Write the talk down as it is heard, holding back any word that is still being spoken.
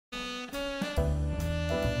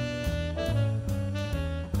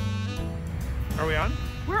Are we on?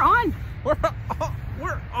 We're on. We're on.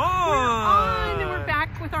 We're on, and we're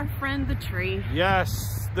back with our friend the tree.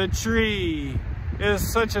 Yes, the tree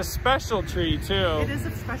is such a special tree too. It is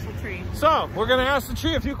a special tree. So we're gonna ask the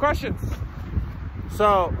tree a few questions.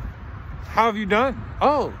 So, how have you done?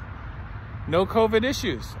 Oh, no COVID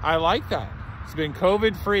issues. I like that. It's been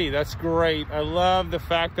COVID free. That's great. I love the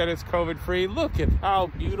fact that it's COVID free. Look at how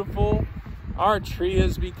beautiful our tree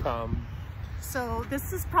has become. So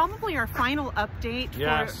this is probably our final update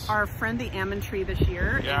Yes. for our friend the almond tree this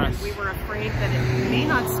year. Yes. And we were afraid that it may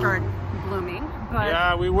not start blooming, but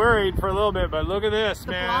Yeah, we worried for a little bit, but look at this,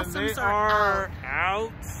 the man. blossoms They are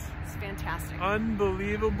out. it's fantastic.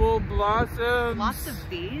 Unbelievable blossoms. Lots of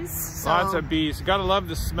bees. So Lots of bees. Gotta love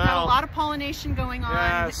the smell. got a lot of pollination going on.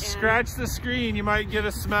 Yeah, and scratch the screen, you might get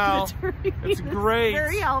a smell. the tree It's is great.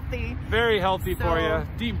 Very healthy. Very healthy for So- you.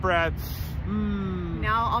 Deep breaths.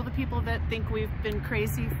 Now all the people that think we've been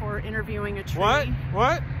crazy for interviewing a tree. What?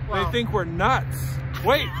 What? Well- They think we're nuts.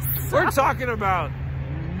 Wait, we're talking about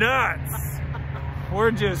nuts.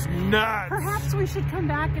 We're just nuts. Perhaps we should come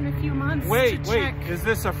back in a few months Wait, to wait. check Is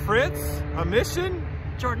this a Fritz? A mission?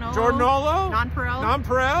 Jordanolo, Jordanolo? Nonpareil,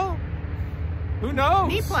 Nonpareil? Who knows?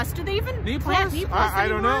 Knee Plus. Do they even Knee plant Plus? Knee Plus I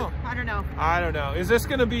don't anymore? know. I don't know. I don't know. Is this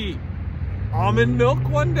gonna be almond milk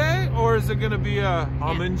one day, or is it gonna be a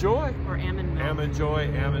almond joy? Or almond milk. Almond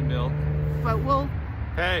joy, almond milk. But we'll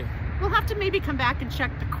Hey, have to maybe come back and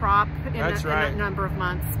check the crop in That's a right. number of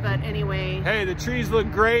months. But anyway, hey, the trees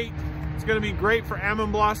look great. It's gonna be great for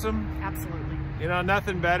almond blossom. absolutely. You know,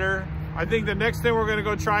 nothing better. I think the next thing we're gonna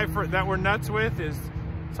go try that we're nuts with is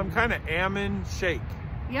some kind of almond shake.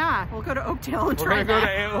 Yeah, we'll go to Oakdale and We're try gonna go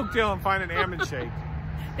that. to Oakdale and find an almond shake.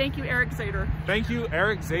 Thank you, Eric Zader. Thank you,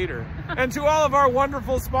 Eric Zader. And to all of our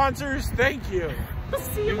wonderful sponsors, thank you.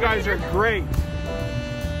 See you You guys later. are great.